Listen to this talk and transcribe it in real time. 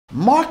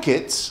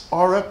Markets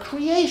are a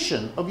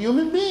creation of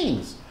human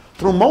beings.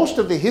 Through most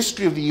of the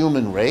history of the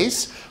human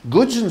race,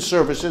 goods and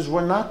services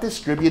were not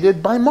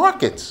distributed by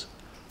markets.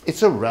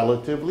 It's a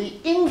relatively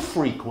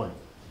infrequent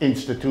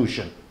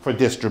institution for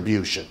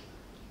distribution.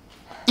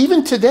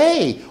 Even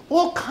today,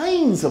 all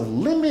kinds of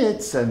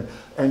limits and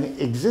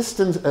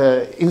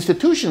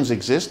institutions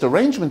exist,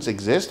 arrangements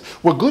exist,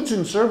 where goods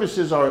and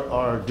services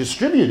are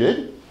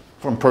distributed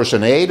from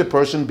person A to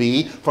person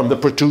B, from the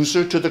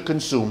producer to the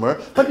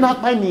consumer, but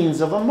not by means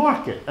of a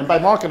market. And by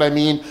market, I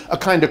mean a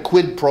kind of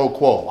quid pro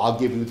quo. I'll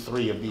give you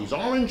 3 of these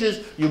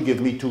oranges, you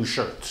give me 2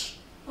 shirts.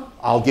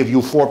 I'll give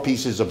you 4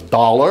 pieces of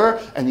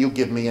dollar, and you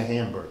give me a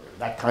hamburger.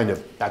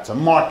 That's a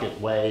market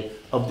way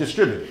of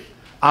distributing.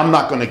 I'm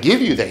not going to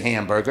give you the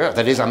hamburger.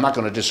 That is, I'm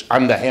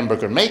the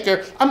hamburger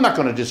maker. I'm not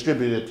going to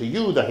distribute it to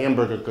you, the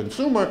hamburger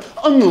consumer,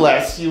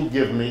 unless you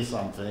give me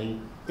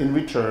something in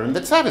return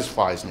that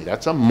satisfies me.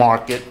 That's a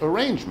market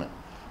arrangement.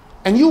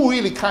 And you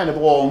really kind of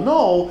all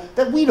know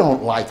that we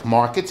don't like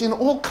markets in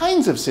all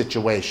kinds of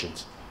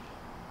situations.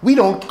 We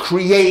don't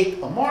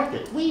create a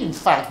market. We, in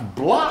fact,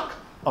 block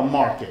a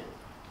market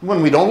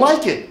when we don't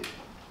like it.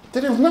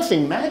 There's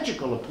nothing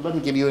magical. Let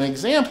me give you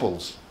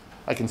examples.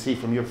 I can see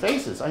from your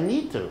faces. I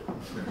need to.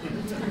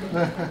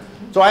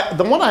 So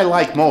the one I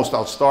like most,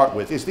 I'll start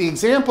with, is the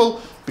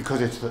example, because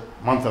it's the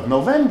month of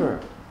November,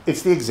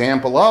 it's the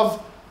example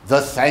of the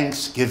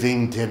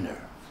Thanksgiving dinner.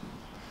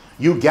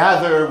 You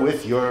gather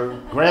with your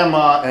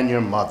grandma and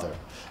your mother,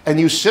 and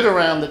you sit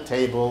around the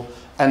table,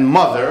 and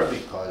mother,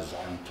 because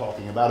I'm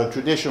talking about a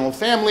traditional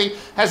family,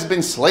 has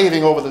been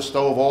slaving over the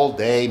stove all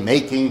day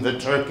making the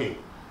turkey,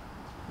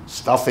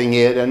 stuffing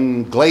it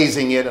and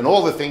glazing it and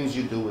all the things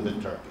you do with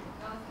a turkey.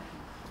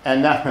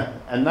 And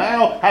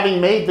now, having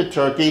made the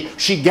turkey,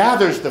 she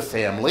gathers the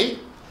family,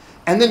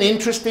 and an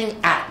interesting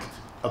act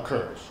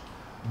occurs.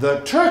 The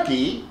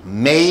turkey,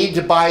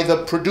 made by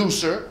the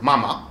producer,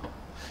 Mama,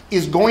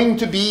 is going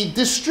to be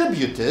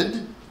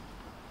distributed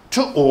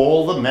to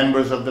all the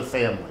members of the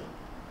family.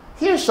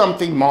 Here's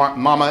something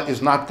Mama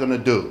is not going to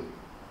do.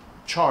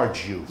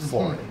 Charge you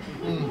for it.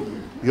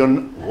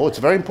 It's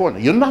very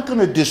important. You're not going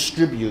to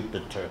distribute the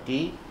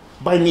turkey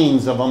by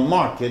means of a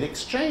market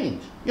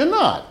exchange. You're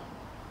not.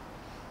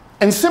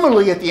 And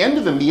similarly, at the end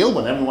of the meal,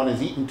 when everyone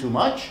has eaten too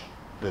much,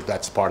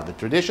 that's part of the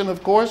tradition,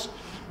 of course,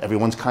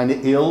 everyone's kind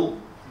of ill,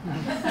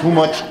 too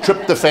much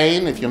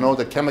tryptophan, if you know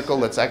the chemical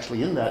that's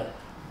actually in that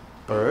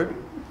bird.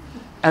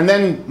 And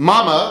then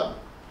Mama,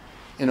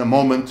 in a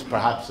moment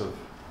perhaps of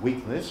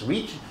weakness,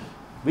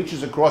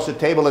 reaches across the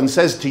table and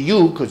says to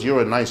you, because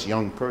you're a nice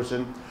young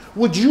person,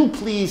 would you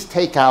please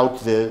take out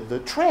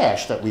the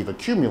trash that we've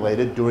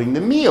accumulated during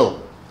the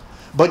meal?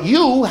 But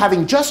you,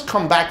 having just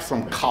come back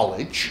from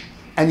college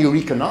and your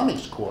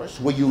economics course,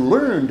 where you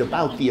learned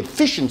about the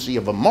efficiency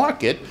of a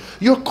market,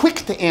 you're quick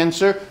to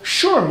answer,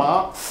 sure,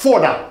 Ma,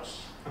 $4.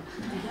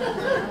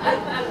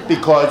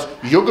 Because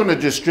you're going to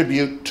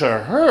distribute to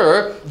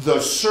her the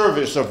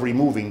service of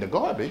removing the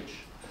garbage,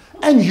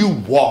 and you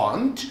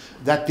want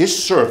that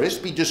this service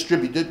be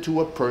distributed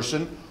to a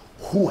person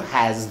who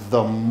has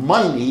the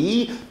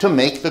money to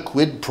make the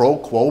quid pro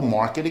quo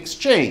market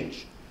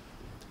exchange.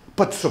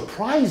 But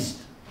surprised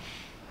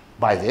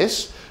by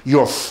this,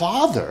 your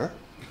father,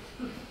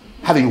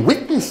 having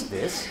witnessed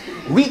this,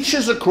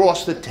 reaches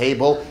across the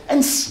table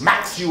and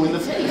smacks you in the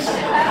face.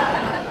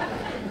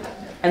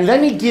 And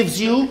then he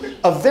gives you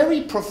a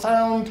very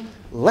profound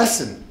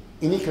lesson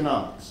in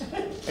economics.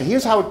 And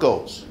here's how it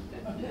goes.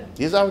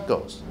 Here's how it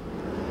goes.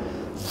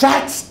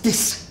 That's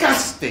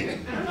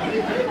disgusting,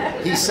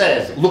 he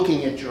says,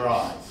 looking at your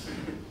eyes.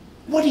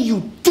 What are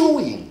you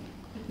doing?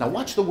 Now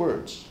watch the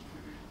words.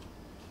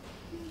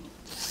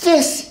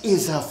 This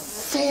is a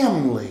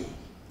family.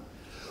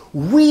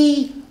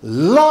 We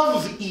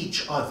love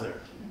each other.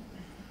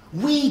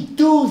 We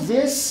do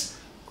this.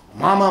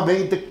 Mama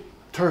made the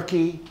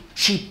turkey.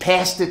 She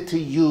passed it to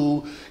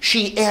you.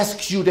 She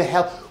asks you to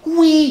help.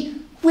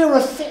 We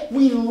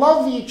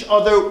love each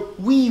other.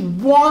 We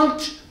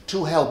want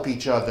to help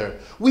each other.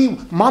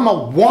 Mama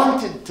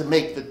wanted to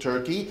make the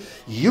turkey.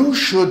 You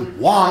should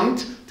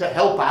want to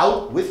help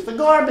out with the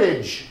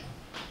garbage.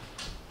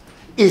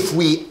 If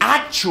we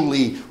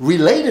actually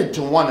related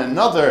to one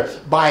another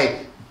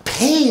by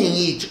paying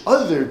each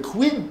other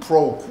quid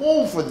pro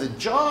quo for the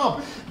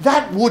job,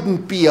 that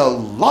wouldn't be a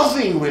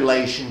loving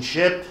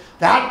relationship.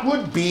 That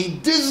would be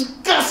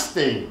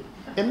disgusting.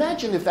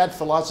 Imagine if that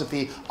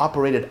philosophy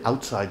operated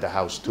outside the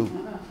house too.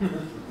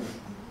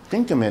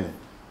 Think a minute.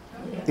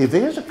 If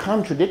there's a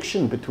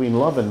contradiction between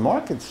love and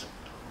markets,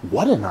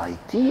 what an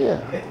idea.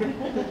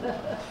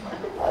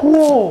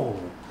 Whoa.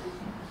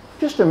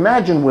 Just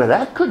imagine where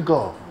that could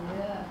go.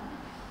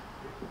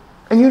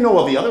 And you know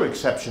all the other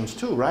exceptions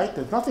too, right?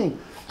 There's nothing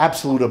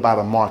absolute about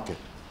a market.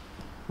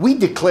 We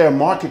declare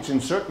markets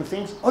in certain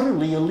things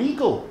utterly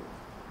illegal.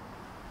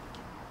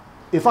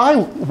 If I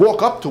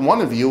walk up to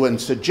one of you and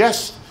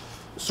suggest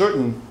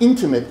certain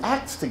intimate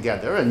acts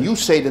together, and you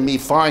say to me,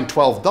 fine,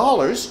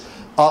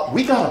 $12,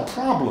 we got a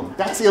problem.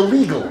 That's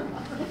illegal.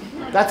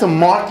 That's a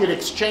market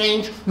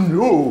exchange.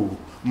 No,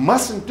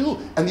 mustn't do.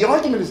 And the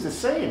argument is the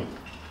same.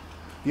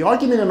 The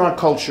argument in our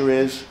culture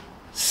is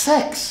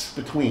sex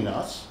between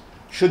us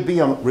should be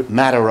a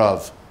matter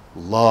of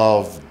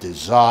love,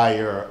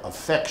 desire,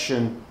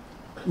 affection,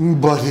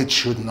 but it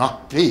should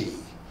not be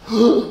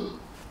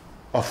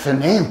a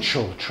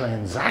financial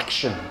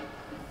transaction,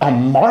 a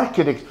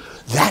market.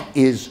 That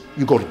is,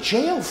 you go to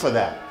jail for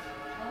that.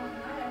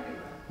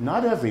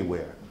 Not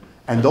everywhere.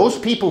 And those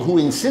people who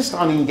insist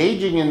on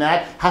engaging in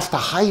that have to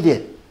hide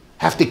it,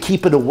 have to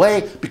keep it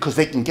away, because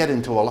they can get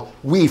into a lot.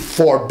 We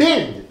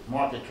forbid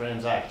market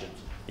transactions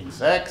in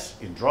sex,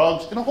 in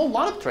drugs, in a whole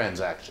lot of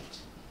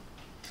transactions.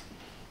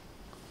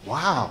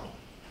 Wow.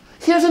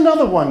 Here's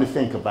another one to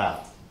think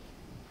about.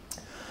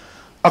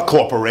 A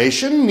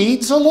corporation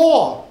needs a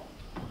law.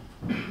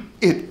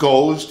 It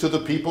goes to the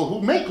people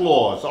who make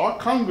laws, our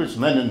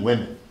congressmen and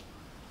women.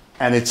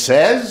 And it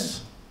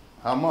says,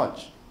 how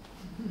much?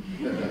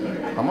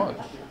 How much?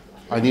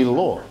 I need a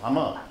law. How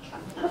much?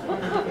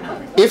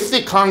 If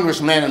the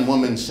congressman and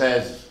woman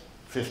says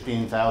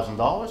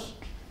 $15,000,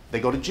 they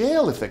go to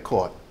jail if they're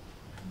caught.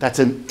 That's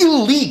an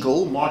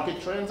illegal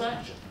market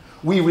transaction.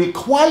 We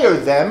require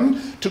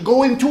them to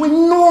go into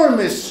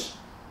enormous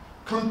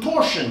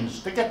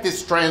contortions to get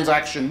this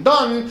transaction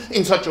done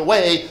in such a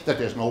way that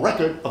there's no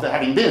record of there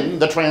having been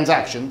the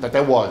transaction that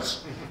there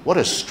was. What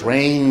a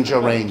strange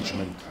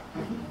arrangement.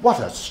 What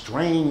a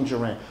strange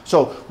arrangement.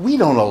 So we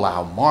don't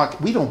allow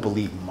we don't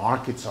believe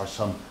markets are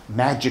some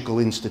magical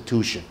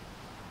institution.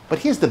 But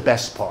here's the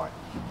best part.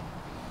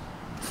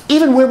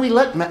 Even where we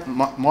let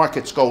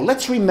markets go,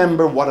 let's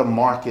remember what a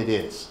market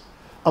is.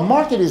 A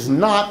market is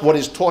not what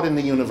is taught in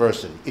the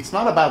university. It's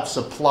not about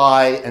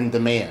supply and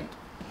demand.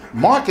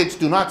 Markets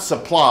do not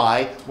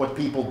supply what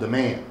people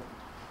demand.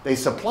 They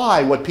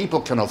supply what people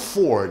can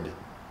afford.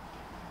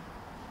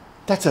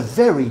 That's a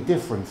very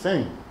different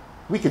thing.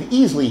 We can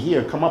easily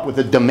here come up with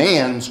the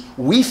demands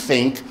we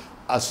think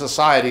a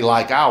society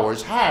like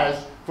ours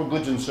has for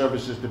goods and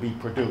services to be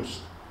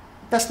produced.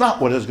 That's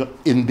not what is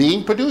in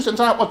being produced, and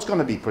it's not what's going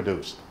to be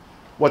produced.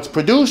 What's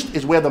produced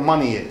is where the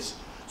money is.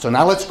 So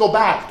now let's go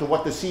back to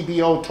what the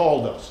CBO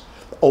told us.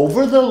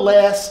 Over the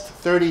last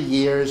 30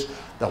 years,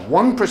 the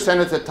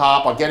 1% at the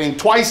top are getting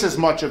twice as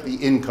much of the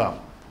income.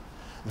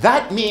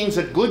 That means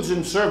that goods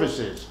and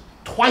services,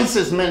 twice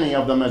as many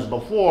of them as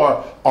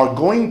before, are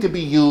going to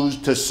be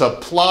used to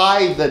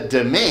supply the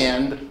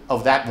demand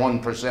of that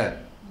 1%.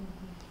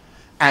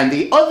 And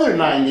the other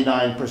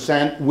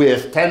 99%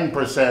 with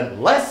 10%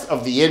 less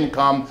of the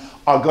income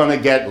are going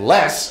to get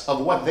less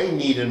of what they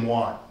need and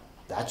want.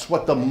 That's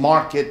what the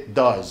market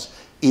does.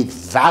 It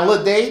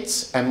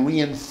validates and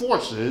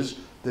reinforces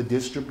the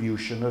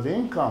distribution of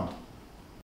income.